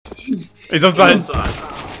He's offside.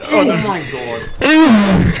 Oh my god.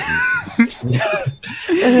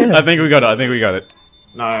 I think we got it. I think we got it.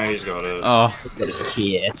 No, he's got it. Oh.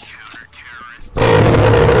 Shit.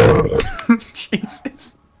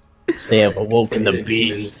 Jesus. They have awoken the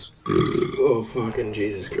beast. Oh, fucking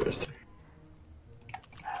Jesus Christ.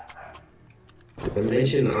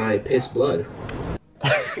 Dimension I piss blood.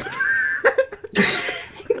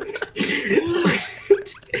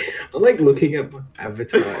 I like looking at my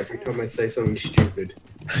avatar every time I say something stupid.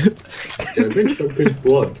 Dimension I piss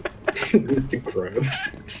blood. Mr.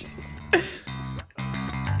 Krabs.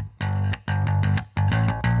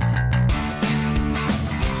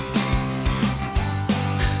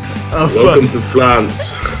 Oh, Welcome to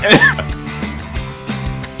France.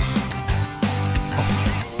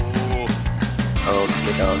 Oh,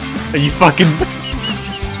 my god. Are you fucking?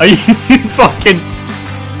 Are you fucking?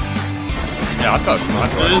 Yeah, I've got a sniper.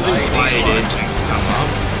 As soon as these waited things come up.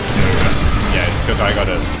 Yeah, it's because I got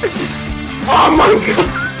it. Oh my god!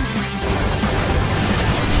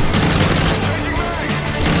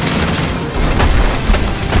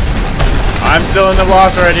 I'm still in the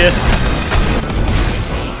blast radius.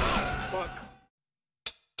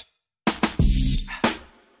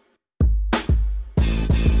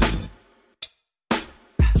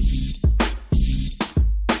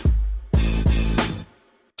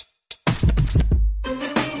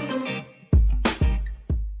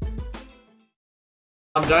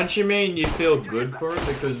 Don't you mean you feel good for it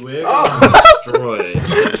because we're gonna destroy it?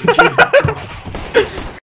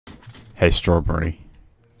 Hey, strawberry.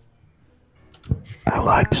 I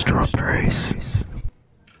like strawberries.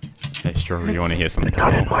 Hey, strawberry. You want to hear something?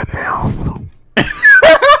 Not in my mouth.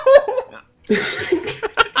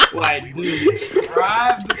 Wait,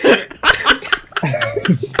 describe.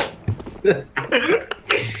 In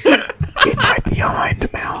my behind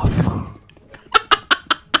mouth.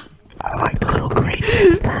 I like the little green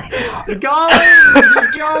things hanging out. You're going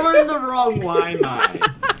the wrong way, mate.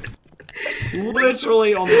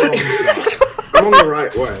 Literally on the wrong side. I'm on the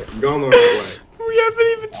right way. I'm going the right way. We haven't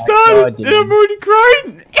even started, and I'm already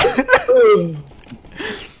crying.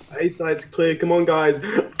 A side's clear. Come on, guys.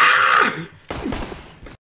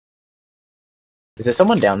 Is there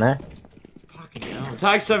someone down there? Fucking hell.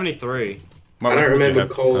 Tag 73. I don't remember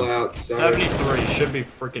call out. So. 73 should be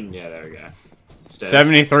freaking. Yeah, there we go. Stairs.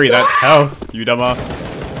 73. That's health. You dumbass.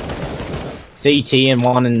 CT and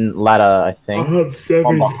one in ladder, I think. I have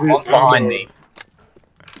 73. One's behind me.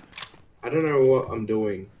 I don't know what I'm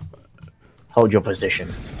doing. Hold your position.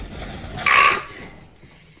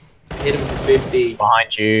 Hit him for 50.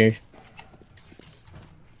 Behind you.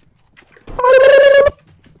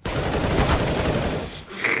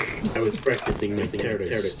 I was practicing my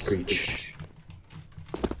terrorist screech.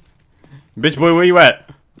 Bitch boy, where you at?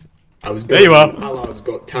 I was There you are. Allah's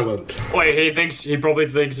got talent. Wait, he probably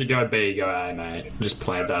thinks you go B, go A, mate. Just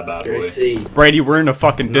plant that bad Go boy. C. Brady, we're in a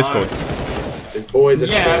fucking Discord. There's always a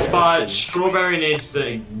Yeah, third but option. Strawberry needs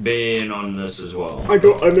to be in on this as well. I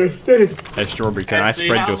got an assist. Hey, strawberry, can I See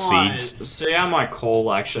spread how your my- seeds? See how my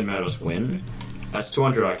call actually made us win? That's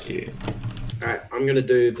 200 IQ. Alright, I'm gonna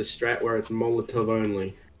do the strat where it's Molotov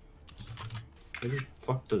only. Who the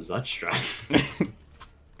fuck does that strat?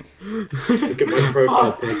 Look at my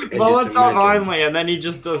profile pic and just Molotov imagine. only, and then he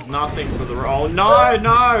just does nothing for the roll. No,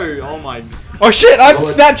 no! Oh my. Oh shit! I'm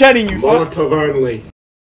Snapchatting you. Fuck. Molotov only.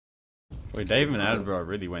 Wait, Dave and Adbro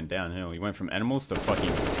really went downhill. He went from animals to fucking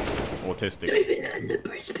autistics. David and the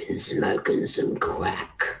Brisbane smoking some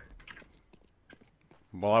crack.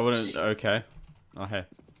 Well, I wouldn't. Okay. Oh hey.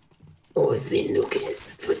 I've been looking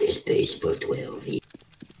for this piece for 12 years.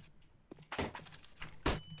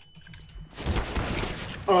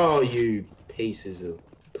 Oh, you pieces of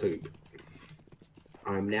poop.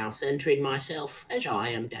 I'm now centering myself as I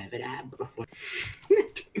am David Ab.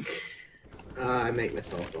 I make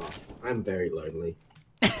myself laugh. I'm very lonely.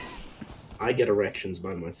 I get erections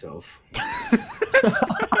by myself.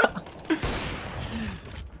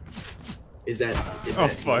 Is that? Oh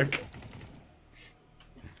fuck.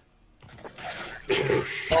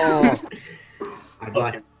 I'd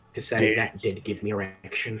like to say that did give me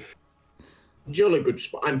erection. Jolly good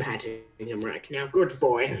spot. I'm patting him right now. Good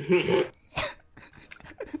boy.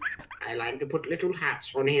 I like to put little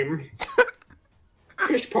hats on him.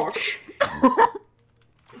 Pish posh.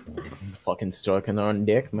 Fucking stroking their own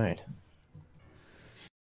dick, mate.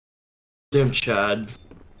 Damn Chad.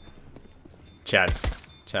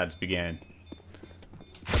 Chad's began.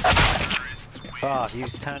 Fuck,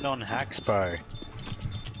 he's turned on hacks, bro.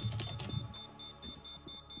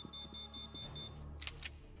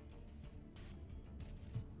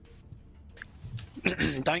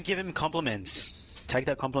 Don't give him compliments. take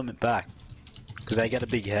that compliment back. Because they get a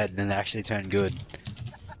big head and then they actually turn good.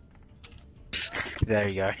 There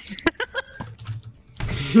you go.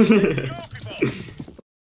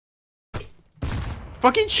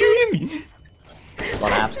 Fucking shooting me!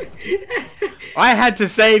 What happened? I had to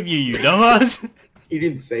save you, you dumbass! You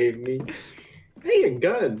didn't save me. Hey, a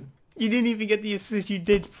gun. You didn't even get the assist, you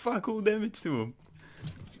did fuck all damage to him.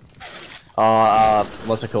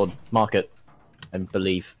 What's it called? Market, I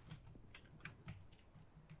believe.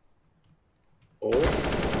 Or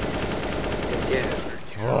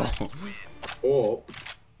Negev. Oh. Or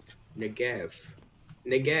Negev.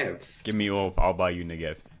 Negev. Give me all, I'll buy you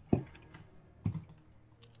Negev.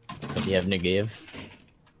 Does he have Negev?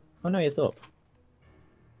 Oh no, it's up.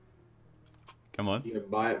 Come on. You gotta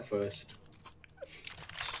buy it first.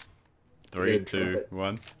 3, Good 2, try.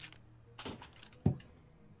 1.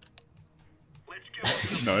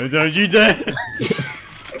 No, don't you dare!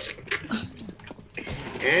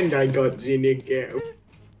 And I got the Negev.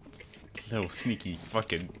 Little sneaky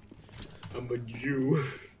fucking. I'm a Jew.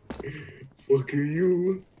 Fuck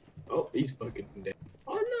you. Oh, he's fucking dead.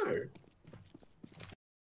 Oh no.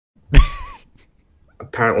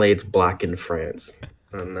 Apparently it's black in France.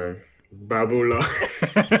 I don't know. Babula.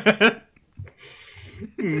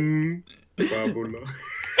 Babula.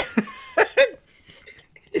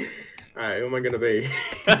 Alright, who am I gonna be?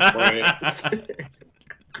 France.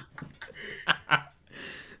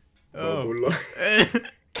 Oh. Babula.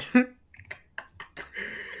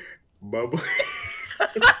 Bubble.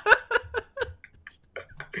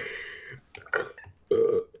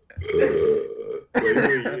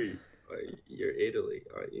 Wait. You're Italy,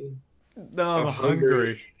 aren't you? No, I'm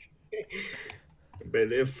hungry. I bet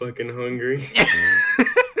they're fucking hungry.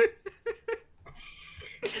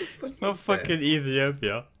 It's not fucking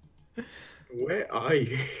Ethiopia. Where are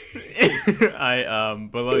you?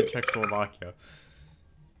 Below Czechoslovakia.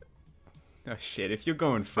 Oh shit, if you're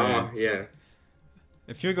going France. Oh, yeah.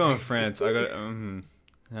 If you're going France, I got, Oh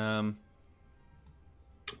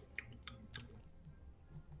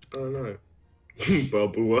no.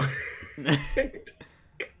 Babua.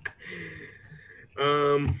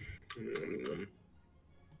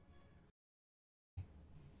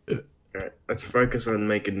 Alright, let's focus on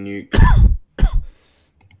making nukes.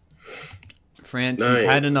 France, No, you've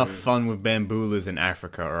yeah. had enough fun with bamboolas in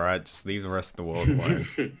Africa, alright? Just leave the rest of the world alone.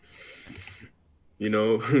 you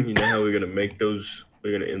know how we're gonna make those?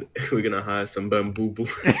 We're gonna hire some bamboo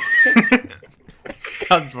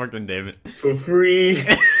God fucking damn it. for free.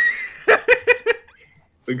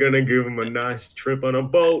 We're gonna give them a nice trip on a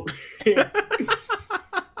boat.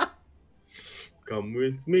 Come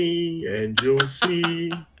with me and you'll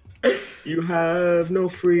see you have no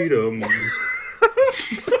freedom.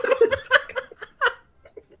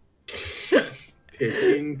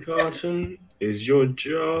 Picking cotton is your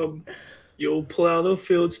job. You'll plow the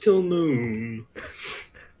fields till noon.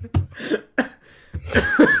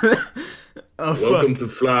 Oh, Welcome fuck. to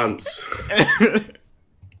France.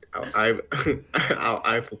 Our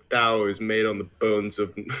Eiffel Tower is made on the bones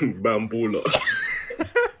of bamboo.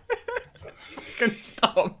 Can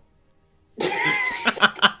stop.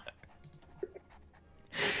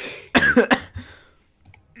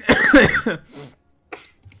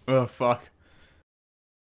 Oh, fuck.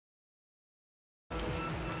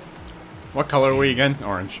 What color are we again?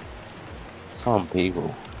 Orange. Some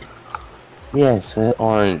people. Yes, they're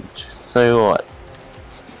orange. So what?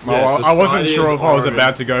 Well, Yeah, I wasn't society sure is if I was orange.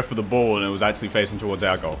 about to go for the ball and it was actually facing towards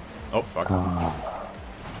our goal. Oh, fuck.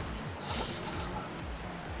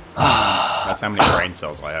 That's how many brain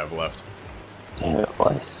cells I have left. Damn it,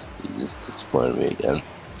 Weiss. You just disappointed me again.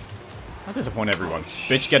 I disappoint everyone.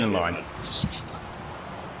 Bitch, get in line.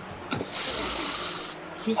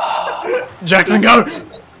 Jackson, go!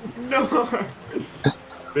 No!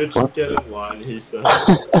 Bitch, get in line, he says.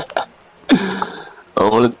 I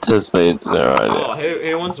want to test my internet right now. Oh,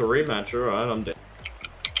 he wants a rematch, alright, I'm dead.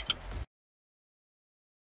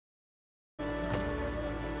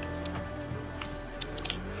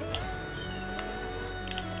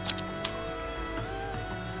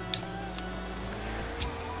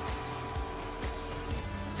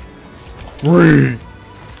 Breathe!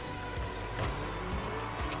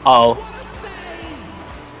 Oh.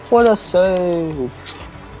 What a save!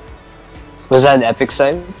 Was that an epic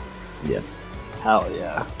save? Yeah. Hell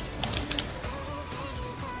yeah.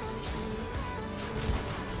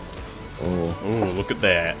 Oh. Ooh, look at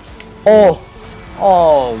that. Oh!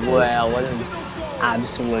 Oh, wow, what an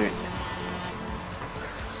absolute...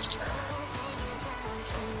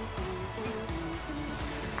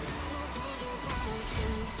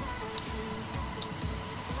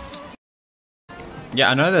 Yeah,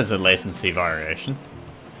 I know there's a latency variation.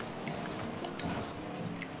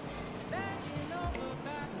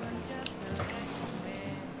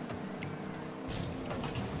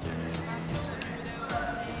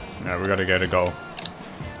 No, we gotta go to goal.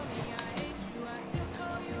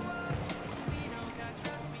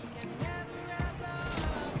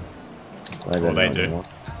 Well, they do.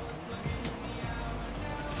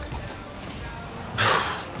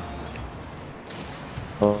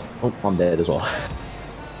 Oh, I'm dead as well.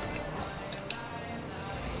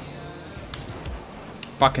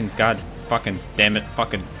 Fucking god, fucking damn it,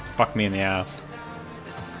 fucking fuck me in the ass.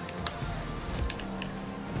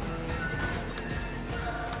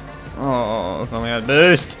 Oh, if only I had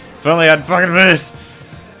boost! If only I had fucking boost!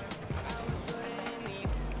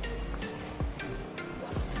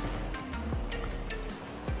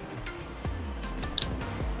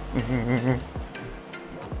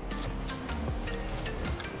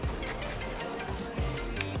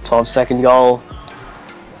 Second goal.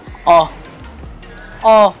 Oh.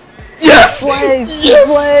 Oh. Yes! Blaze! Yes!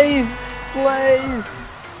 Blaze! Blaze!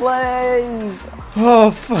 Blaze!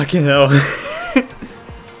 Oh, fucking hell.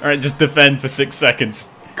 Alright, just defend for 6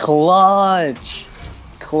 seconds. Clutch!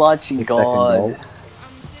 Clutch, God.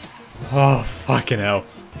 Oh, fucking hell.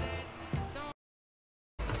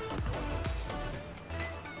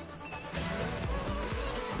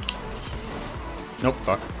 Nope,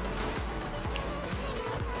 fuck.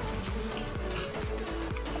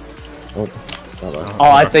 Oh,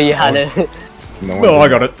 I thought you had it. No, I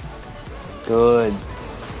got it. Good.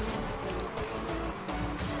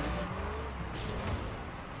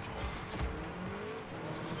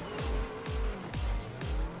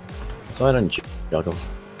 So I don't juggle.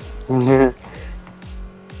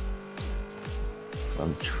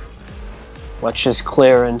 Watch his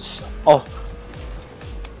clearance. Oh.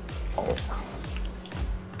 Oh.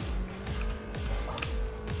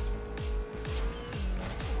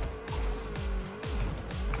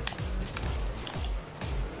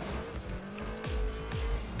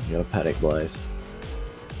 You got a paddock, Blaze.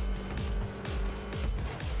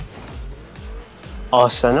 Oh,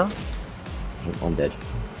 center? I'm dead.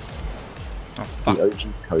 Oh, fuck. The OG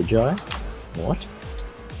Kojai? What?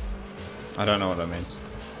 I don't know what that means.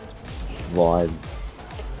 Why?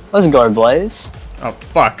 Let's go, Blaze. Oh,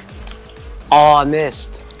 fuck. Oh, I missed.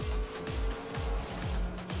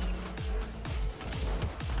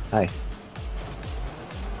 Hey.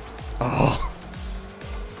 Oh.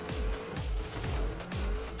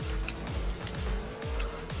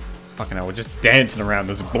 Fucking hell, we're just dancing around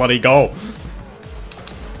this bloody goal.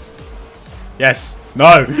 Yes.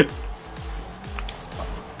 No.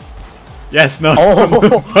 Yes, no.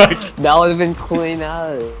 Oh, Fuck. that would have been clean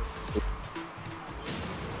out.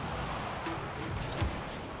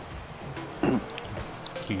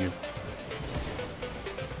 Kill you.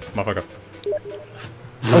 Motherfucker.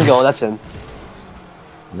 Let's go, that's in.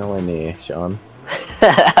 Nowhere near, Sean.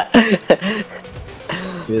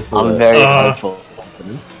 Cheers for I'm the very hopeful.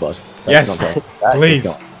 confidence, but Yes, not right. That is please.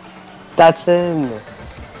 not- That's in.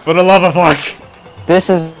 For the love of fuck. This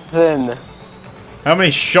is in. How many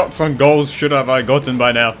shots on goals should have I gotten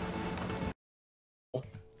by now?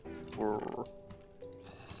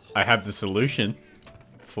 I have the solution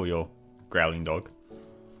for your growling dog.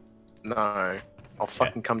 No. I'll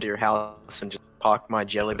fucking come to your house and just park my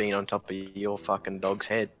jelly bean on top of your fucking dog's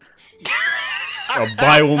head. Oh,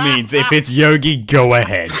 by all means, if it's Yogi, go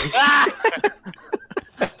ahead.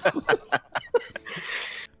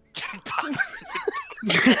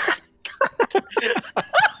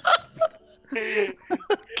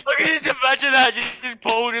 Look, just imagine that. Just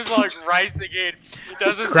Paul just like racing in.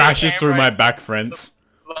 Doesn't Crashes through my back fence.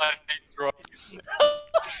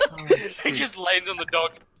 He just lands on the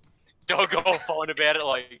dog. Dog all fine about it,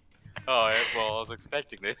 like, oh, yeah, well, I was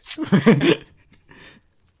expecting this.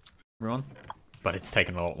 Ron? But it's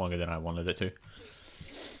taken a lot longer than I wanted it to.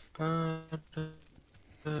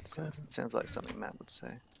 Sounds like something Matt would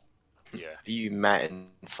say. Yeah, Are you Matt in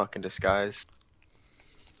fucking disguise?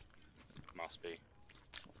 must be.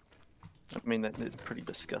 I mean, that's pretty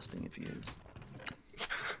disgusting if he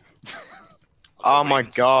is. Oh my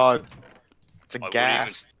god. It's a I wouldn't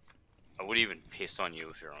gas. I would even piss on you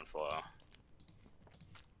if you're on fire.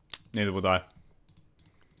 Neither would I.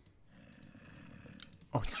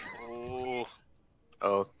 Oh, Ooh.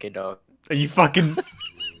 Okay, dog. are you fucking...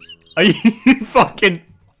 Are you fucking...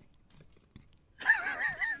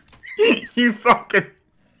 You fucking...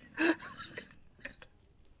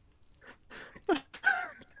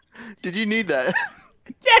 Did you need that?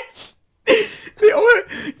 Yes!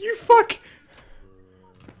 You fuck...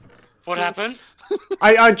 What happened?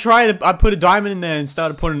 I tried. I put a diamond in there and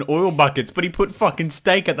started putting oil buckets, but he put fucking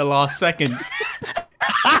steak at the last second.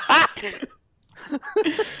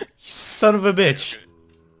 Son of a bitch.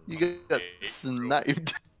 You got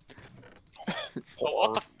sniped.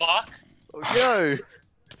 What the fuck? Oh, yo!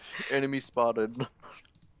 Enemy spotted.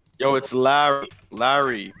 Yo, it's Larry.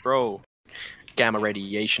 Larry, bro. Gamma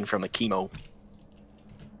radiation from the chemo.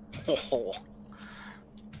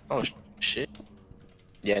 Oh, shit.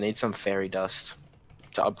 Yeah, I need some fairy dust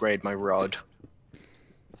to upgrade my rod.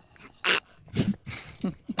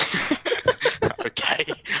 Okay,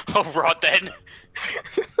 alright then.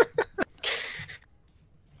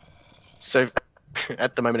 So,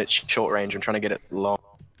 at the moment it's short range, I'm trying to get it long.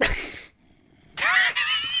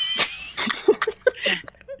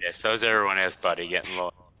 Yeah, so's everyone else, buddy, getting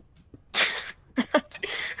lost.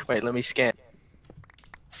 Wait, let me scan.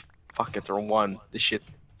 Fuck, it's a 1. This shit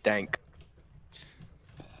dank.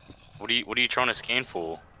 What are you trying to scan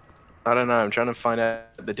for? I don't know, I'm trying to find out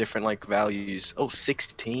the different, like, values. Oh,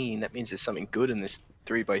 16! That means there's something good in this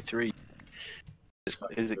 3x3.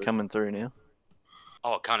 Is it coming through now?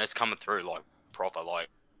 Oh, it's coming through, like, proper, like,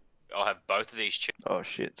 I'll have both of these tubes. Oh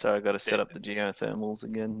shit, so I gotta set up the geothermals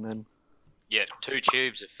again then. Yeah, 2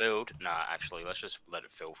 tubes are filled. Nah, actually, let's just let it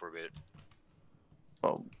fill for a bit.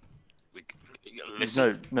 Oh, there's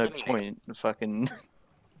Listen, no let me know. point. Fucking,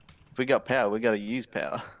 if we got power, we gotta use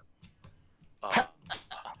power. Oh,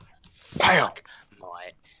 fuck my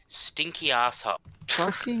stinky asshole.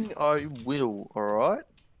 Fucking I will, alright?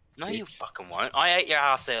 No, you fucking won't. I ate your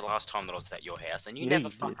ass there last time that I was at your house, and you Yeah, never you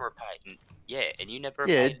fucking did. repaid. Yeah, and you never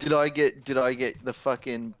Yeah, repaid. did I get the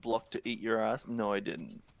fucking block to eat your ass? No, I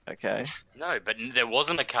didn't. Okay. No, but there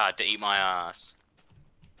wasn't a card to eat my ass.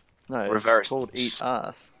 No, Reverse. it's called eat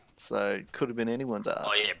ass. So it could have been anyone's ass.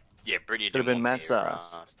 Oh yeah, Brittany Could've didn't been want me Matt's to eat her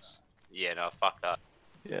ass. Yeah, no, fuck that.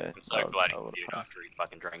 Yeah. I'm so I glad he would've did passed. after he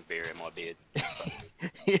fucking drank beer in my beard.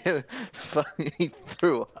 Yeah, fucking he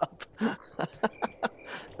threw up.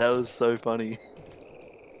 That was so funny.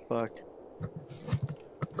 Fuck.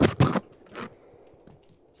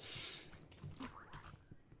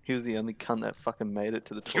 He was the only cunt that fucking made it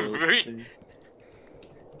to the toilet. Really?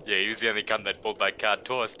 Yeah, he was the only cunt that pulled that card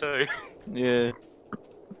twice too. Yeah.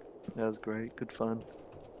 That was great. Good fun.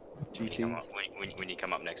 Come GTs. up, when you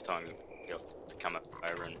come up next time, you'll have to come up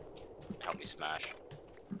over and help me smash.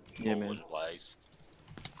 Yeah, All man. in Blaze.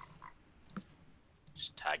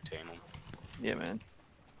 Just tag team them. Yeah, man.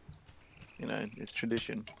 You know, it's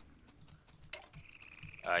tradition.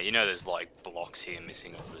 You know there's like blocks here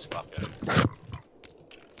missing off this fucker.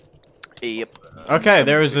 Yep. Okay,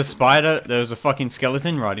 there is a spider. There was a fucking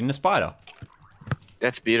skeleton riding a spider.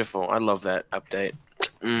 That's beautiful. I love that update.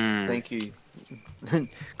 Thank you.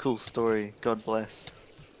 Cool story. God bless.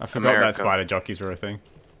 I forgot that America. spider jockeys were a thing.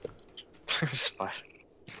 Spider.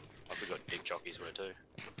 I forgot dick jockeys were too.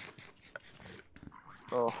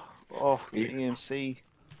 Oh, Yeah. EMC.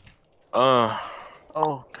 Oh,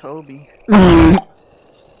 Oh, Kobe.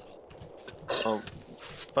 Oh,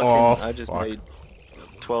 Fucking, I just fuck. made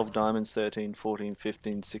 12 diamonds, 13, 14,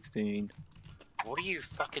 15, 16. What are you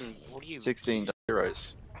fucking? What are you? 16.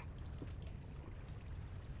 heroes.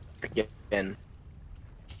 Again.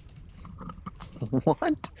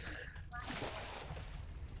 What?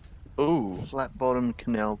 Ooh. Flat bottom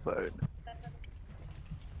canal boat.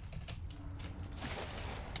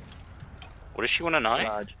 What does she want to know?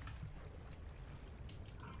 Large.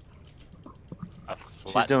 A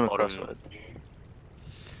She's flat doing a bottom- crossword.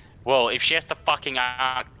 Well, if she has to fucking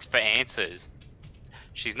ask for answers,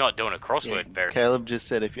 she's not doing a crossword very. Caleb just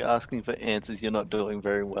said if you're asking for answers, you're not doing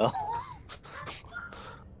very well.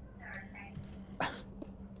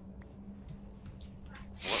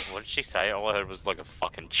 What did she say? All I heard was like a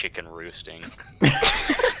fucking chicken roosting.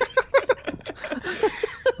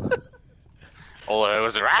 All I heard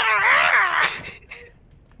was.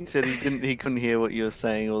 He said he couldn't hear what you were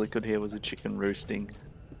saying. All he could hear was a chicken roosting.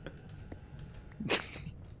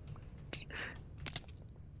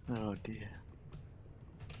 Oh dear.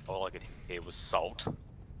 All I could hear was salt.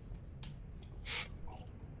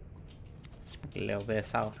 a little bit of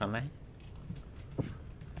salt on there.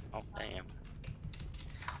 Oh damn.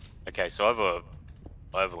 Okay, so I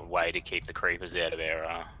have a way to keep the creepers out of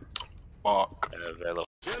our little.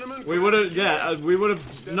 We would have, we would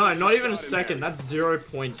have, no, not even a second, that's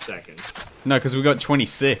 0.2 second. No, because we got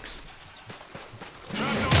 26.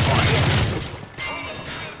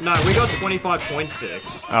 No, we got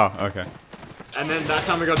 25.6. Oh, okay. And then that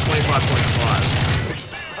time we got 25.5.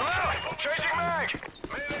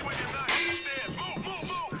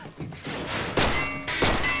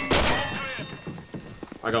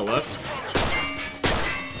 I got left.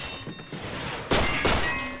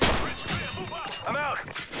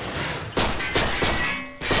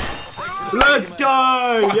 Let's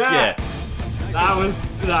go! Fuck Yeah. That was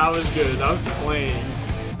good. That was clean.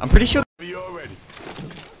 I'm pretty sure.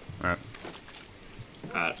 Alright.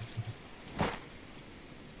 Alright.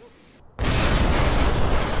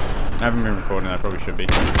 I haven't been recording, I probably should be.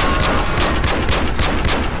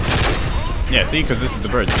 Yeah, see, because this is the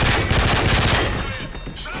bridge.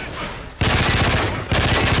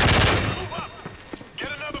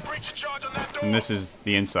 And this is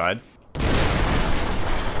the inside.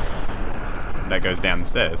 That goes down the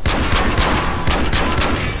stairs.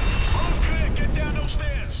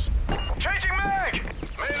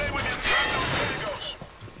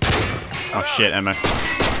 Oh shit, Emma.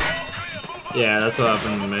 Yeah, that's what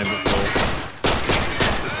happened to me before.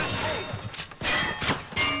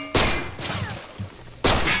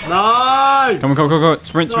 No! Come on, come on, come on.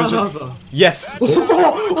 Sprint, sprint, Son sprint. of a- Yes!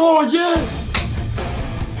 Oh, yes!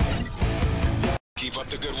 Keep up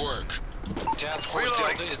the good work. Task Force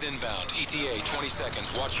Delta is inbound. ETA 20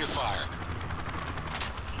 seconds. Watch your fire.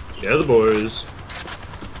 Yeah, the boys.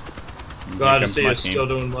 Glad to comes see my you're team. still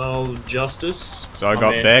doing well, Justice. So I My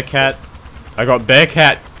got man. Bearcat. I got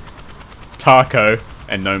Bearcat, Taco,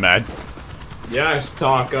 and Nomad. Yes,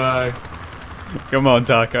 Taco. Come on,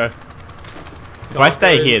 Taco. If I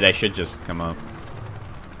stay here, they should just come up.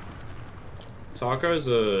 Taco's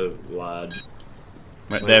a lad.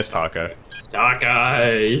 Wait, there's Taco.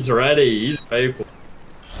 Taco, he's ready. He's faithful.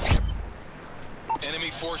 Enemy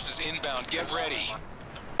forces inbound. Get ready.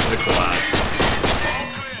 Look at that.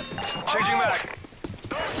 Changing back.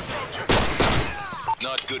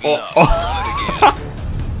 Not good Oh, enough. oh.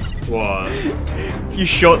 What? You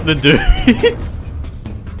shot the dude.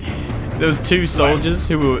 There was two soldiers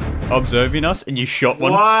who were observing us, and you shot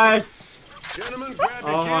one. What?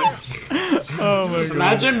 Oh my. Oh my god.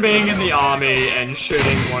 Imagine being in the army and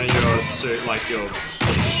shooting one of your suit, like your.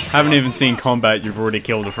 Haven't even seen combat, you've already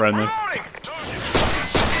killed a friendly.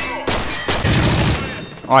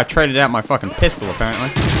 Oh, I traded out my fucking pistol, apparently.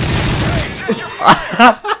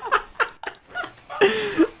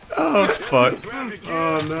 Oh, fuck.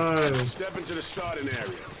 Oh no. Step into the starting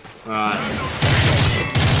area. Alright.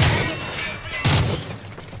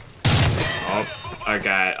 Oh,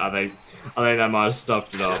 okay. I think that might have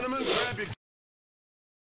stuffed it up.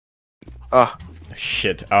 Oh.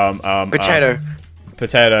 Shit. Potato.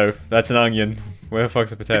 Potato. That's an onion. Where the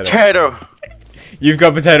fuck's a potato? Potato. You've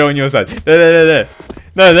got potato on your side. There.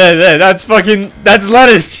 No, there. That's fucking. That's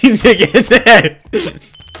lettuce. You get there.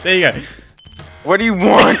 There you go. What do you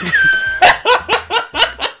want?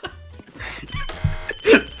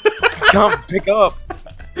 Can't pick up.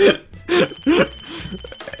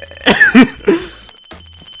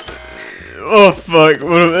 Oh fuck!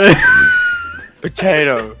 What am I?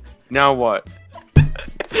 Potato. Now what?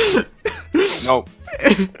 Nope.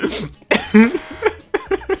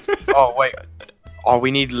 Oh wait. Oh,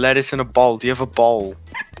 we need lettuce in a bowl. Do you have a bowl?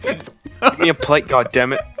 Give me a plate,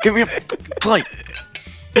 goddammit. Give me a fucking plate.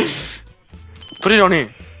 Put it on here.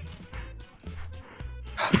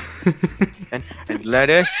 And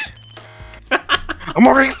lettuce. I'm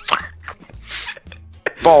already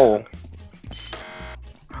bowl.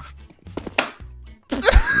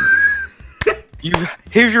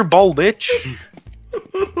 Here's your bowl, bitch.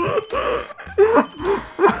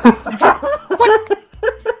 What?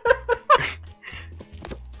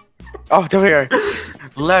 Oh, there we go.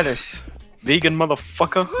 Lettuce. Vegan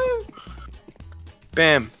motherfucker.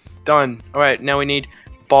 Bam. Done. Alright, now we need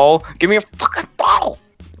bowl. Give me a fucking bowl.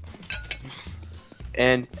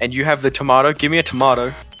 And you have the tomato. Give me a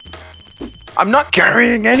tomato. I'm not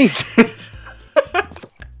carrying anything.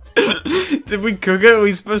 Did we cook it? Were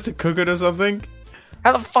we supposed to cook it or something?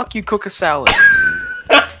 How the fuck you cook a salad?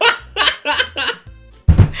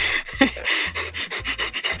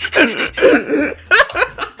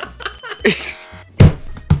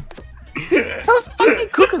 How the fuck you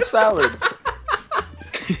cook a salad?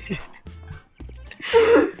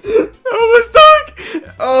 Almost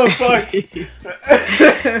stuck! Oh fuck!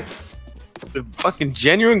 The fucking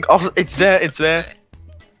genuine. Oh, it's there.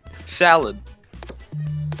 Salad.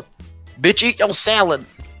 Bitch, eat your salad.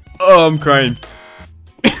 Oh, I'm crying.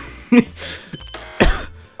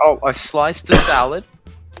 Oh, I sliced the salad.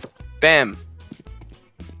 Bam.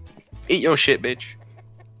 Eat your shit, bitch.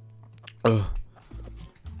 Ugh.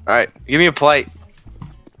 Alright, give me a plate.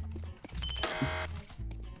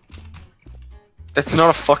 That's not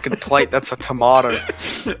a fucking plate, that's a tomato.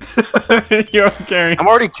 You're carrying. I'm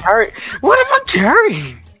already carrying. What am I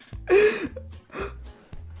carrying?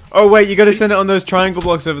 Oh wait, you gotta send it on those triangle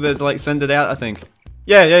blocks over there to like send it out, I think.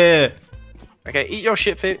 Yeah. Okay, eat your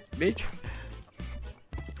shit, bitch.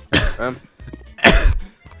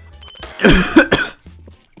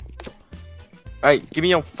 Hey, give me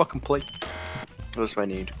your fucking plate. What else do I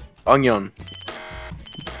need? Onion.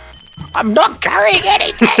 I'm not carrying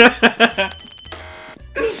anything!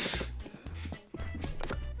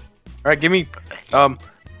 Alright, give me,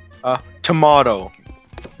 tomato.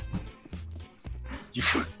 You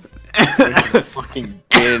fucking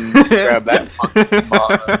bin. Grab that fucking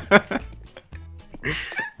tomato.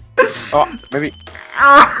 Oh, maybe.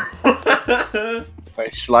 If I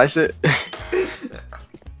slice it,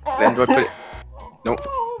 then do I put it? Nope.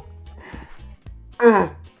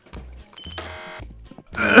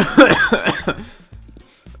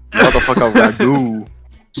 Motherfucker ragu.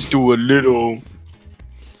 Stew a little.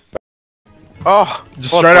 Oh,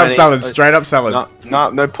 Just straight up salad, straight up salad.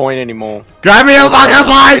 No point anymore. Grab me a fucking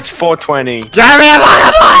plate! It's 420. Grab me a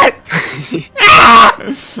fucking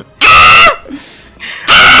plate!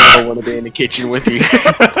 I don't want to be in the kitchen with you.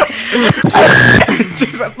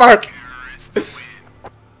 Jesus, fuck.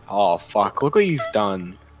 Oh fuck! Look what you've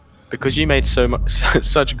done. Because you made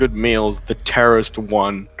such good meals, the terrorist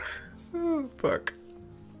won. Oh, fuck.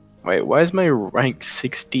 Wait, why is my rank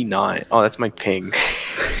 69? Oh, that's my ping.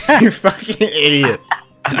 You fucking idiot.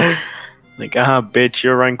 Like, bitch,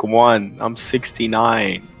 you're rank 1. I'm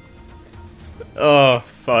 69. Oh,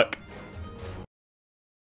 fuck.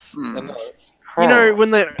 You know,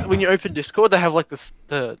 when you open Discord, they have like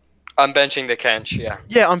the I'm benching the Kench, yeah.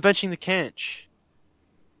 Yeah, I'm benching the Kench.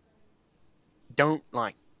 Don't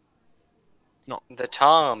like. Not the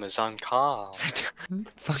Tom is on call.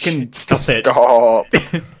 Fucking stop it. Stop.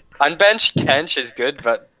 Unbenched Kench is good,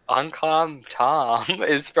 but Uncalm Tom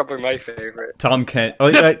is probably my favorite. Tom Kench,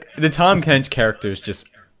 like the Tom Kench character is just,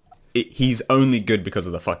 he's only good because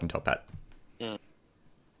of the fucking top hat.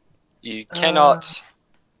 You cannot.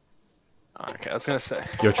 Okay, I was gonna say.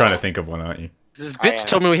 You're trying to think of one, aren't you? This bitch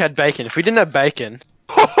told me we had bacon. If we didn't have bacon,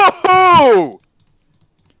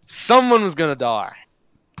 someone was gonna die.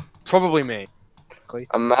 Probably me.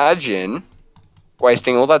 Imagine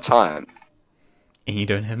wasting all that time. And you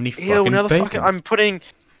don't have any fucking Ew, now the bacon. fucking, I'm putting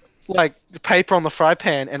like paper on the fry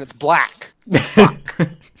pan and it's black. Fuck.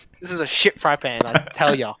 This is a shit fry pan, I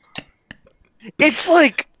tell ya. It's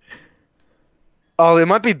like, oh, it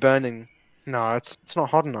might be burning. No, it's not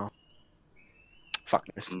hot enough. Fuck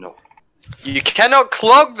this. No. You cannot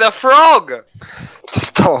clog the frog.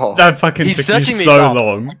 Stop. That fucking He's took you searching me so up.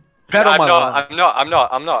 long. I'm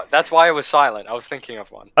not. That's why I was silent. I was thinking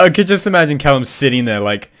of one. I could just imagine Callum sitting there,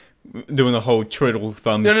 like, doing the whole twiddle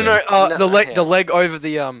thumbs No, thing. the leg over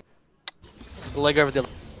the leg over the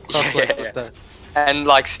Yeah, with the... And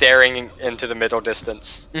like staring into the middle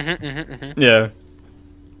distance. Yeah.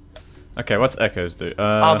 Okay, what's Echoes do?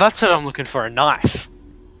 Oh, that's what I'm looking for, a knife.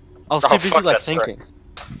 I was too busy fuck, like that's thinking.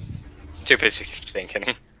 right. Too busy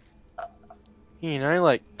thinking. You know,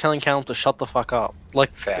 like telling Callum to shut the fuck up.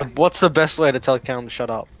 Like, Fair. what's the best way to tell Callum to shut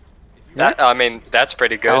up? That I mean, that's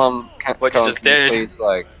pretty good. What you just did. Please,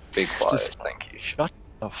 like, be quiet. Just- Thank you. Shut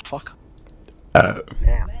the fuck up.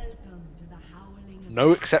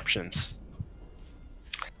 No exceptions.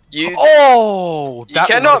 You Oh! you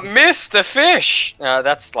cannot miss the fish.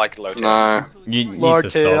 That's like low tier. No. You need Low to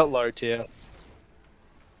tier, stop. low tier.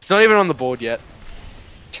 It's not even on the board yet.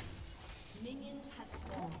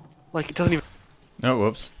 Like, it doesn't even... Oh,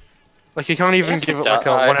 whoops. Like, you can't even Yes, give it it like a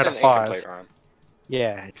does. 1 It's out an of 5. incomplete rhyme.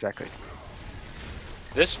 Yeah, exactly.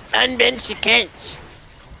 This Unbench the Kench!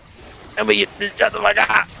 And we shut the fuck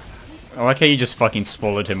up! I like how you just fucking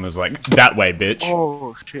swallowed him, was like, that way, bitch.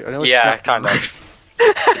 Oh, shit. I know yeah, kind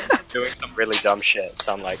of. Doing some really dumb shit.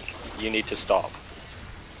 So I'm like, you need to stop.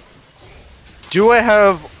 Do I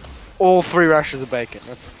have all 3 rashers of bacon?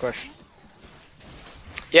 That's the question.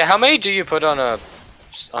 Yeah, how many do you put on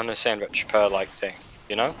a sandwich per like thing?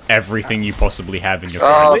 You know? Everything you possibly have in your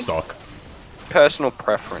Oh. fucking sock. Personal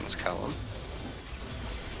preference, Callum.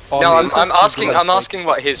 No, I'm asking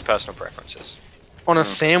what his personal preference is. On a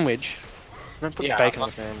sandwich. Don't put Yeah, bacon on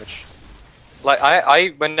a sandwich.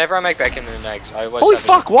 Like whenever I make bacon and eggs, I always Holy have it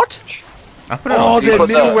fuck, in what? I put it Oh, on. You they're put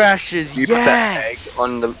middle the- rashers, You put that egg yes!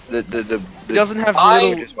 on the It doesn't have I-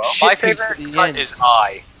 little shit My pieces favorite at the cut end. is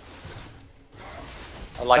eye.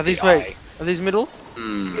 I like Are these the eye. wait? Are these middle?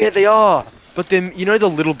 Mm. Yeah, they are. But then you know the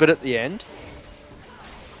little bit at the end.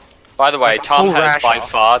 By the way, Like a Tom full has by rasher.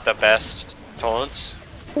 far the best taunts.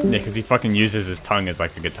 Yeah, because he fucking uses his tongue as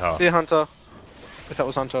like a guitar. See Hunter. If that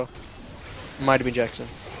was Hunter, might have been Jackson.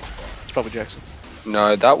 It's probably Jackson.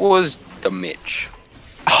 No, that was the Mitch.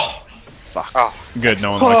 Oh, fuck. Oh, Good,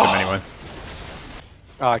 no one liked him anyway.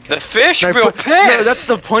 Oh, okay. the fish No, will but- piss. No, that's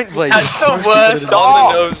the point, Blaze. That's the worst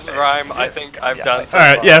on the nose rhyme I think I've done. So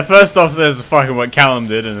Alright, far. yeah, first off, there's fucking what Callum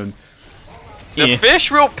did, and then The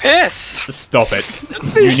fish will piss. Stop it.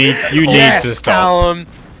 You need to stop. Callum.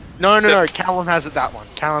 No, Callum has it, that one.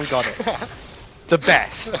 Callum got it. The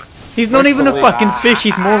best. He's not even a fucking fish,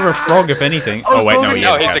 he's more of a frog if anything. Oh wait, no,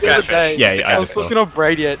 he's a catfish. Yeah, I I was just saw. looking up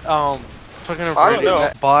Brady at, I don't know.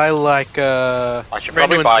 buy like I should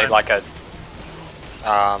probably buy like a,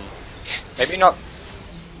 maybe not.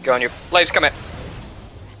 Go on your, Blaze, come here.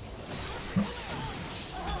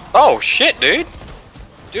 Oh shit, dude.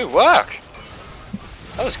 Dude, work.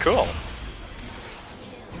 That was cool.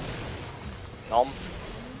 Nom.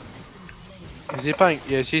 Is he playing?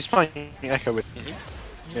 Yes, he's playing Echo with.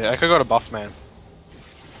 Yeah, Echo got a buff, man.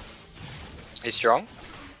 He's strong.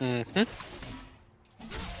 Mm-hmm.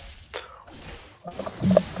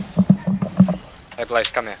 Hey Blaze,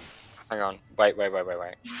 come here. Hang on. Wait.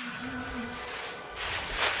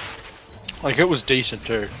 Like, it was decent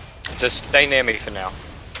too. Just stay near me for now.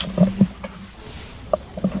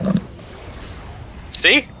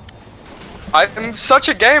 See? I'm such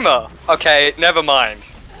a gamer. Okay, never mind.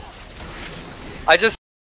 I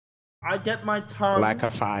get my tongue like a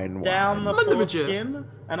fine wine. down the foreskin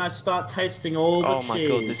and I start tasting all the cheese. Oh my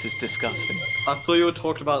god, this is disgusting. I thought you were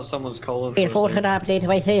talking about someone's colon. I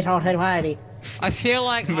feel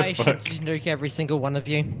like I should just nuke every single one of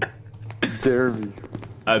you. Jeremy.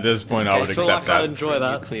 At this point, I would I feel accept like I that. enjoy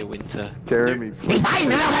that. Nuclear winter. Jeremy.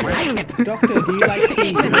 Doctor, do you like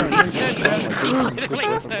cheese?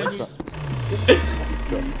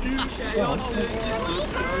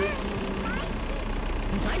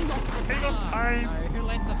 Who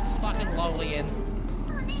let the fucking lolly in?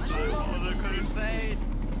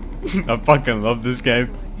 I fucking love this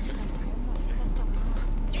game.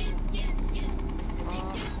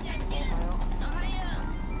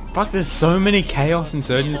 Fuck, there's so many Chaos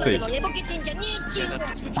Insurgency.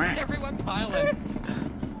 Everyone pilot.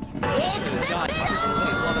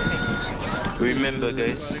 Remember,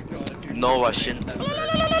 guys, no Russians.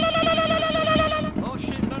 Oh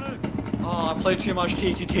shit, no. Oh, I played too much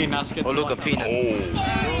TTT and that's getting. Oh, look, a peanut.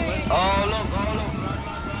 Oh, look.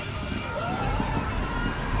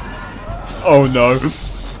 Oh no.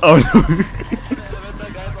 Oh no.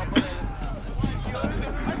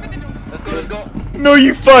 Let's go. No,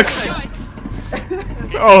 you fucks!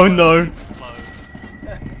 Oh no.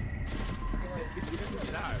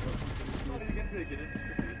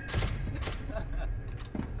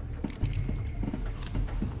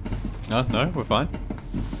 No, we're fine.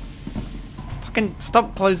 Fucking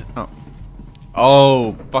stop closing.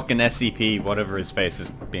 Oh, fucking SCP, whatever his face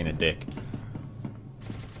is being a dick.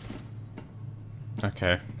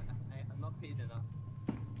 Okay.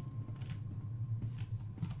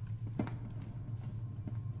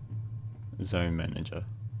 Zone manager.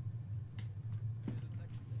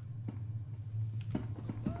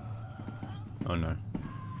 Oh no.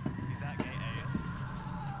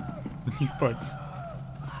 You fucks.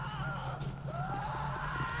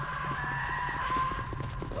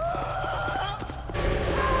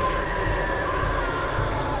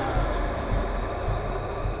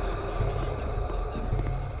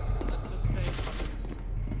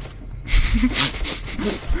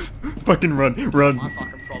 Fucking run. My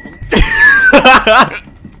fucking problem.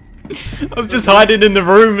 I was just hiding in the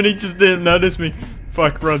room and he just didn't notice me.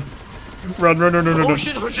 Fuck, run. Run. Oh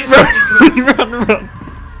shit. Run.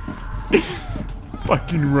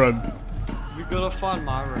 Fucking run. We gotta find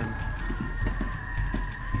my room.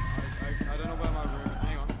 I don't know where my room is.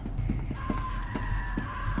 Hang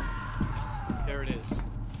on. Here it is.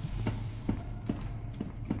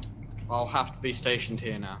 I'll have to be stationed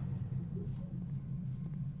here now.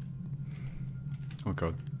 Oh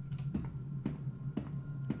god.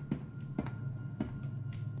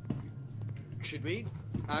 Should we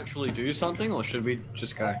actually do something or should we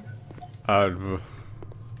just go?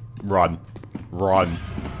 Run.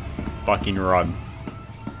 Fucking run.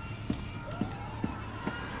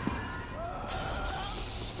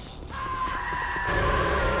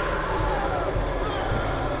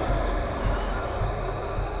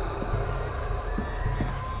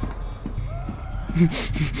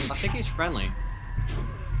 I think he's friendly.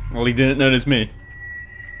 Well, he didn't notice me.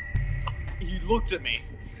 He looked at me.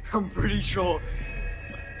 I'm pretty sure.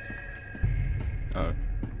 Oh.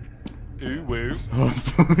 Ooh, woo.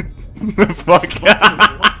 The fuck?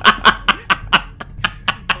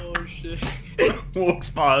 Oh shit. Walks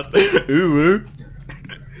past. Ooh woo.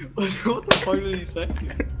 What the fuck did he say?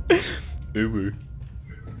 Ooh woo.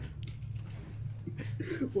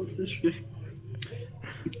 What the shit?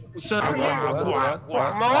 So,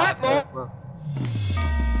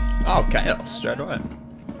 Oh, chaos straight away.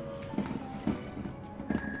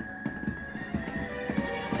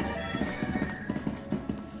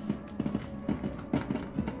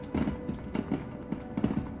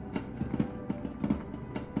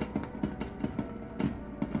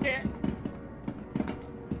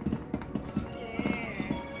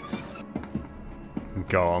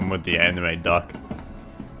 go on with the anime duck.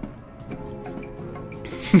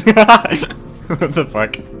 What the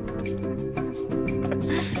fuck?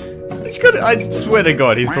 I swear to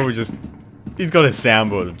God, he's probably just... He's got a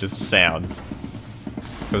soundboard of just sounds.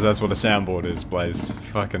 Because that's what a soundboard is, Blaze.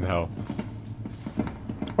 Fucking hell.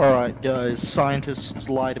 Alright guys, scientists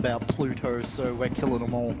lied about Pluto, so we're killing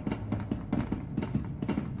them all.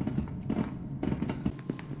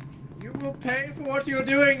 You will pay for what you're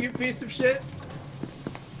doing, you piece of shit.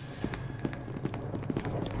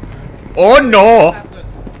 Oh no!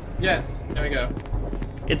 Atlas. Yes, there we go.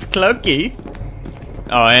 It's Cloaky.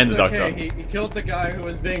 Oh, and the It's doctor. okay, he killed the guy who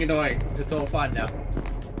was being annoying. It's all fine now.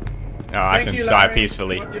 Oh, I Thank can you, die Larry.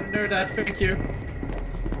 peacefully. I want you to know that. Thank you.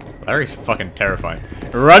 Larry's fucking terrifying.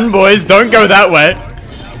 Run, boys! Don't go that way!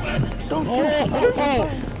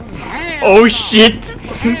 Oh shit!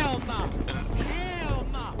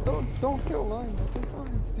 Don't kill Lion. That's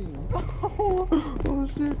Einstein. Oh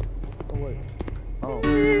shit. Oh wait.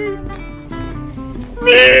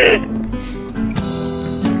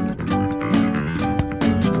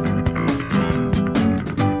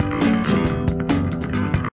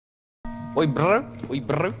 Oi bro, oi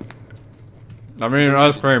bro. I'm eating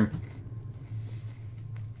ice cream.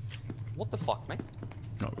 What the fuck, mate?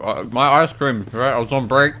 My ice cream, right? I was on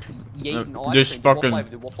break. You eating ice This cream? fucking...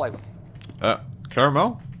 What flavour?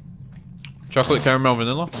 Caramel? Chocolate caramel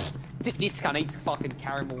vanilla? This can't eat fucking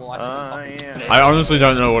caramel ice cream. I honestly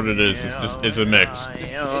don't know what it is. It's just, it's a mix.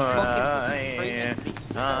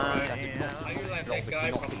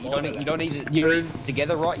 You don't eat it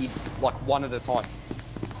together, right? You like one at a time.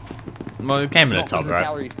 Well, it came in a Not tub, losing right?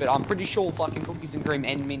 calories, but I'm pretty sure fucking cookies and cream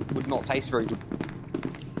and mint would not taste very good.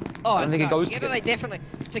 Oh, I don't think it goes together. They definitely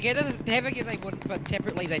together they wouldn't, but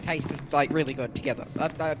separately they taste like really good together.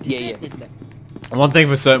 Yeah. One thing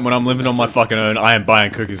for certain, when I'm living on my fucking own, I am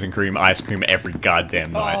buying cookies and cream ice cream every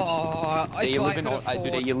goddamn night. Oh, Are you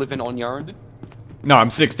living on your own, dude? No,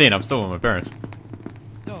 I'm 16. I'm still with my parents.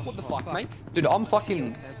 What the fuck, mate? Dude, I'm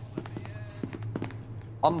fucking...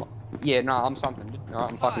 Yeah, no, I'm something, dude.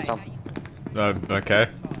 Alright, I'm fucking something. Okay.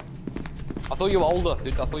 I thought you were older,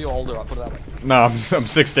 dude. I thought you were older, I put it that way. No, I'm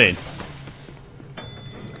 16.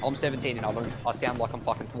 I'm 17 and I sound like I'm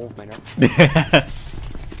fucking 12, man, right?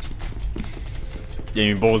 Yeah,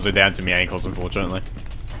 your balls are down to my ankles, unfortunately.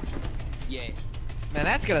 Yeah. Man,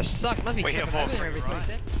 that's gonna suck. Must be tripping over there every 3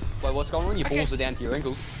 seconds. Wait, what's going on? Your balls are down to your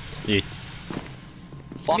ankles. Yeah.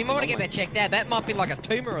 I mean, I want to get that checked out. That might be like a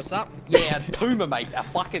tumor or something. Yeah, a tumor, mate. A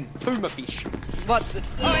fucking tumor fish. What?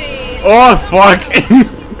 Oh, fuck!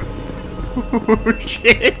 Oh,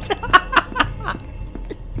 shit!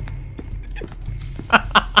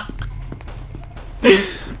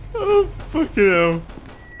 Oh, fucking hell.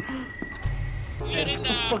 Get in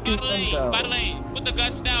there, Barley, put the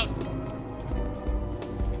guns down.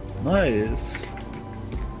 Nice.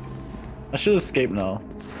 I should escape now.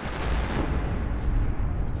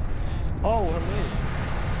 Oh, hello.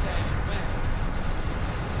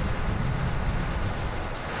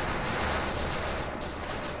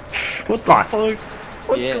 What the fuck?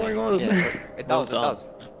 What's going on? Yeah, it does,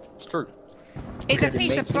 It's true. It's a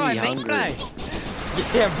piece of fried meat, bro.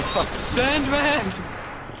 Yeah, bro. Sandman!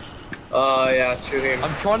 Oh yeah, shoot him.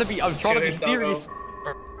 I'm trying to be serious.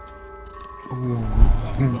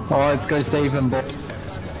 Oh, let's go save him, boy.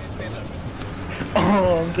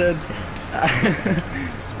 Oh, I'm dead.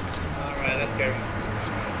 Alright, let's go.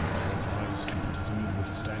 Advised to proceed with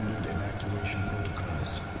standard evacuation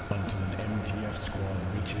protocols until an MTF squad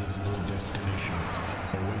reaches your destination,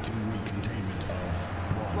 awaiting recontainment of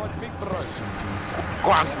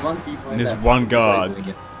And there's one guard,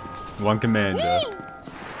 one commander,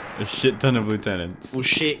 a shit ton of lieutenants. Well,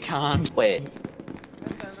 shit can't. Wait.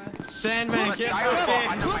 Sandman, get out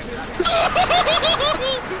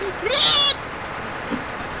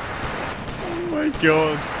Oh my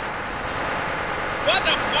god. What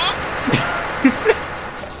the fuck?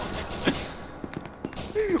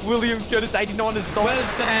 William Curtis 89 is gone. Where's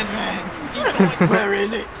Sandman? Where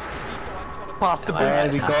is it? Pass the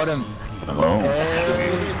we got him. Hello.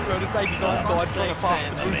 William Curtis 89 died trying to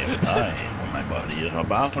pass the boot. My body is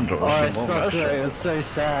about to it's so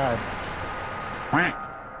sad.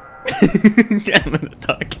 Get him in the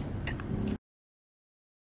duck.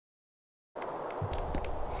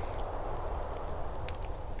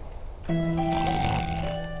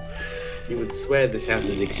 You would swear this house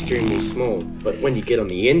is extremely small, but when you get on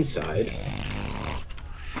the inside,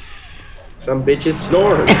 some bitch is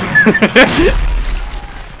snoring.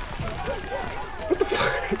 What the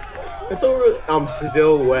fuck? It's all I'm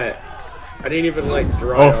still wet. I didn't even like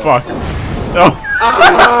dry Oh off. fuck. Oh.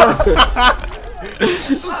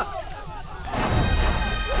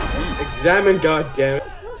 Examine, goddammit.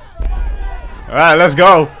 Alright, let's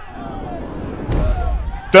go.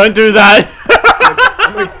 Don't do that.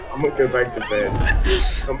 I'm gonna go back to bed.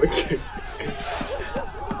 I'm gonna go...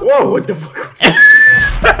 Whoa, what the fuck was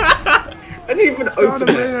that? I didn't even open it.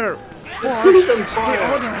 The city's on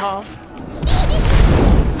fire.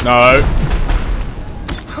 No.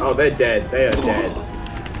 Oh, they're dead. They are dead.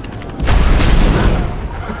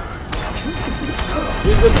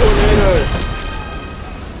 Use the tornado.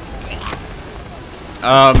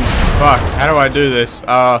 Fuck. How do I do this?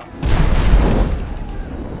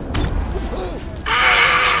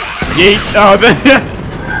 Yeet. Oh,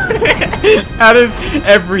 out of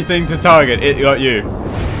everything to target, it got you.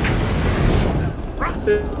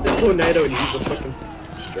 The tornado and use the fucking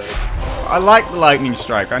strike. I like the lightning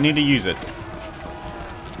strike. I need to use it.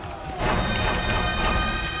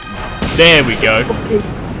 There we go.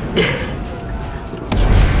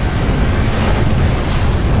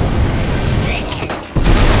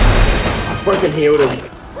 I fucking healed him.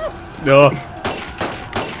 No.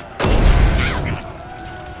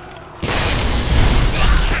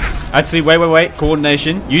 Actually, wait.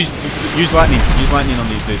 Coordination. Use lightning. Use lightning on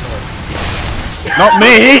these dudes. Not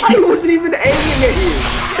me! I wasn't even aiming at you!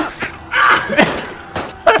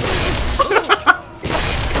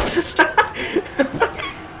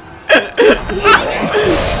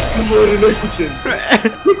 Coordination.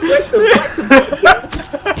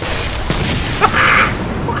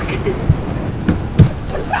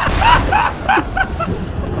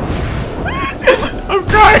 I'm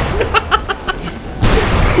crying!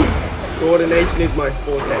 Coordination is my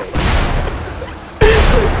forte.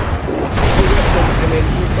 And then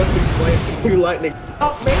you fucking play you lightning.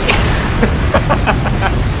 Help me!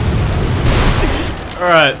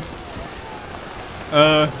 Alright.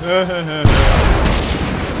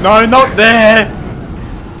 No, not there!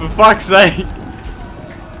 For fuck's sake!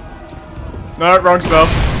 No, wrong stuff.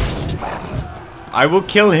 I will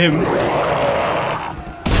kill him.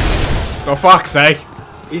 For fuck's sake.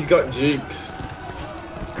 He's got jukes.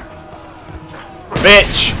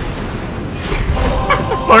 Bitch!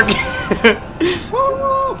 Fuck.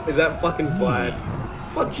 Is that fucking Vlad?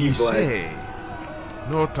 Fuck you, Vlad.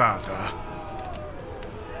 No tata.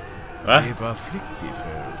 What? Eva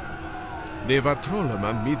flyktifer. Deva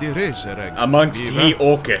trolleman med reser. Amongst the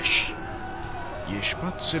orcish. Is it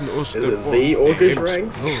the orcish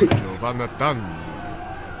ranks?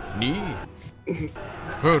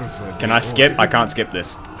 Can I skip? I can't skip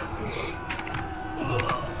this.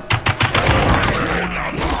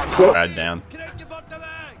 Bad down.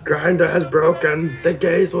 Grinder has broken. The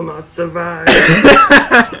gays will not survive.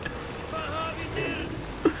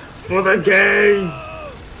 For the gays.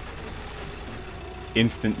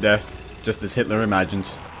 Instant death, just as Hitler imagined.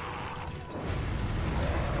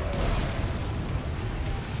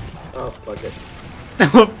 Oh, fuck it.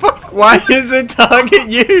 Fuck, why does it target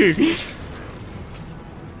you?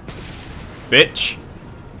 Bitch.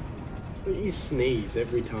 So you sneeze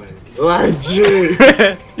every time.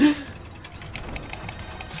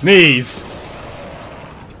 Sneeze.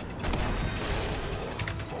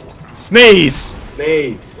 Sneeze.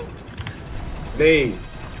 Sneeze. Sneeze.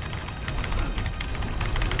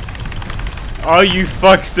 Oh, you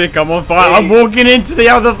fuckstick, I'm on fire. I'm walking into the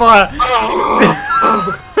other fire.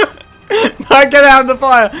 No, get out of the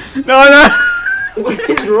fire. No. What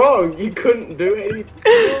is wrong? You couldn't do anything.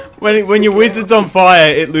 When your wizard's on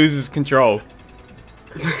fire, it loses control.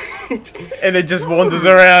 And it just wanders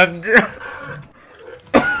around.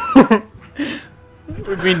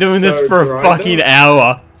 We've been doing this for a fucking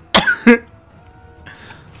hour.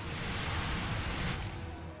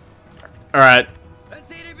 Alright.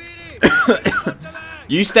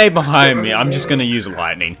 You stay behind me, I'm just gonna use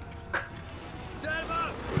lightning.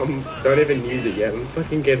 Don't even use it yet, I'm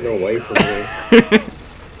fucking getting away from you.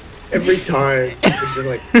 Every time, it's just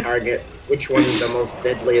like, target, which one is the most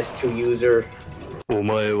deadliest to user?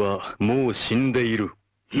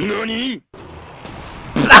 NANI?!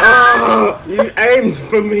 Oh, you aimed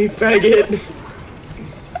for me, faggot!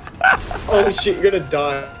 Oh shit, you're gonna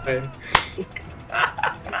die.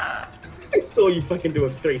 I saw you fucking do a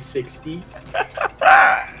 360.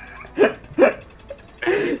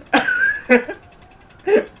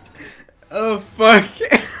 Oh fuck.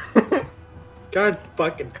 God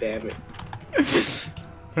fucking damn it.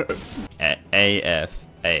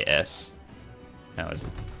 AFAS. How is it?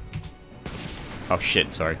 Oh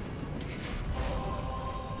shit, sorry.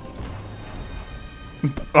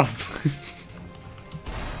 Oh.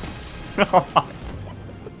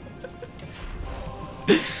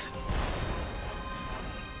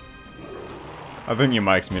 I think your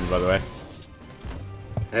mic's muted, by the way.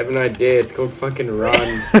 I have an idea, it's called fucking run.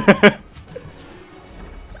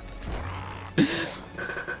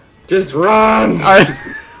 Just run!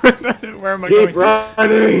 Where am I Keep going?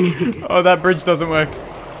 running! Oh, that bridge doesn't work.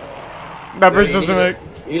 That bridge doesn't work.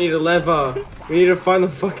 You need a lever. You need to find the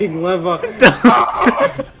fucking lever.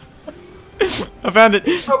 I found it.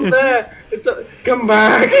 It's up there. Come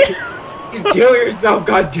back. Just kill yourself,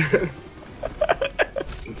 goddammit.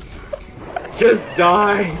 Just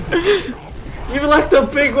die. You left the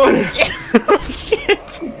big one. Oh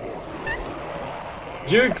shit.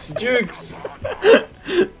 Jukes.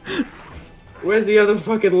 Where's the other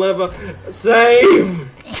fucking lever? Save!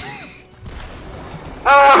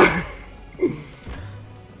 Ah!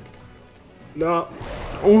 No.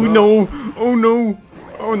 Oh no. Oh no.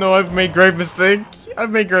 Oh no, I've made grave mistake.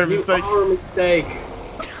 I've made grave mistake. You are a mistake.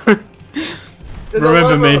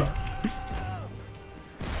 Remember me.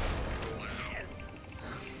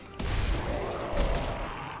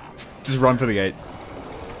 Just run for the gate.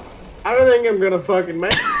 I don't think I'm gonna fucking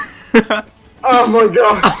make it. Oh my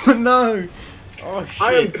god. Oh no. Oh shit.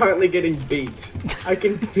 I am currently getting beat. I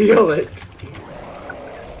can feel it.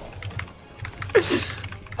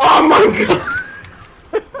 Oh my god.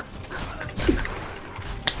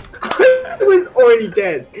 I was already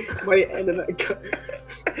dead by the end of that cut.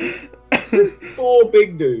 There's 4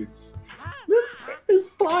 big dudes. There's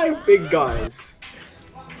 5 big guys.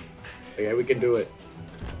 Okay, we can do it.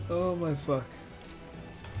 Oh my fuck.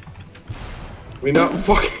 We're not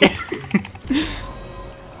fucking.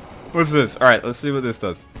 What's this? Alright, let's see what this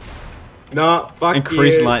does. Nah, fuck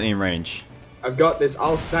Increase you. lightning range. I've got this.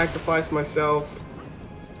 I'll sacrifice myself.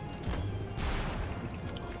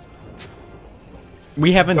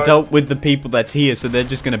 We haven't dealt with the people that's here, so they're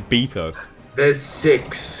just gonna beat us. There's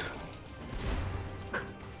 6.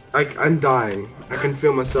 I'm dying. I can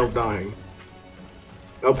feel myself dying.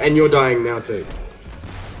 Oh, and you're dying now too.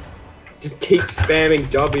 Just keep spamming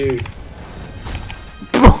W.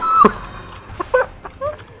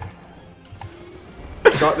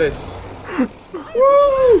 Got this.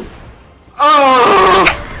 Woo! Oh!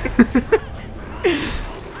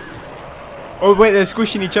 Oh wait, they're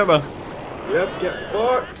squishing each other. Yep, get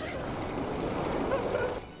fucked.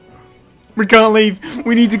 We can't leave.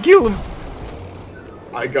 We need to kill them.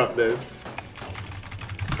 I got this.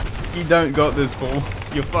 You don't got this, Paul.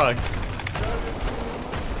 You're fucked.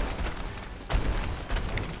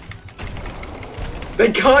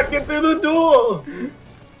 They can't get through the door.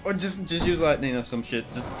 Or just use lightning or some shit.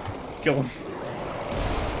 Just kill them.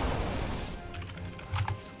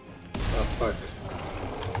 Oh fuck.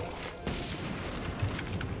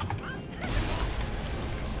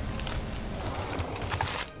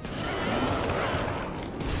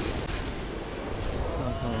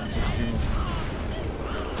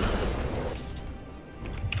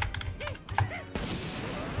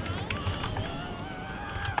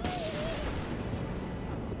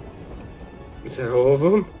 Is that all of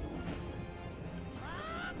them?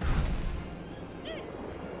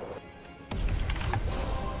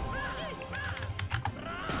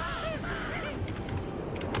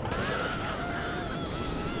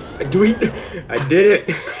 I did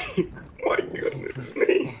it! My goodness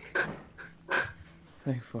me.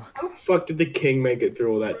 Thank fuck. How the fuck did the king make it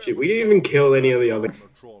through all that shit? We didn't even kill any of the other.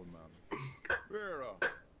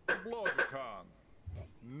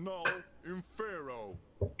 No, Infero.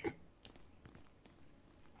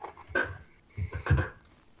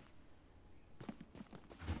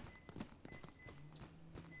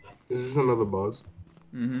 Is this another boss?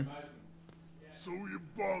 Mm-hmm. Så you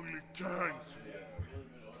bogly kangs.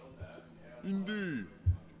 Indeed.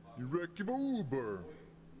 Ni räcker vara Uber.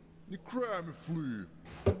 Ni krämer fly.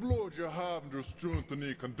 Blådja havndor struntar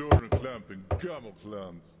ni kan dörren klämpen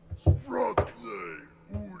gammelklämt. Sprattnej,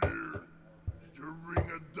 ordir. You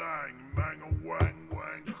ring a dang, mang a wang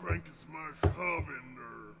wang, crank a smash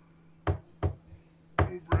havender.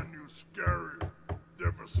 Uber new scary.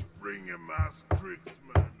 Därför springer mass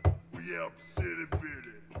krigsmän. We help city bit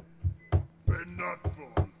it. But not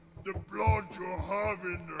for the blood you're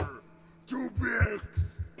having there. 2 bigs.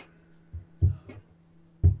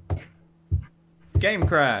 Game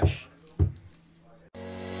crash.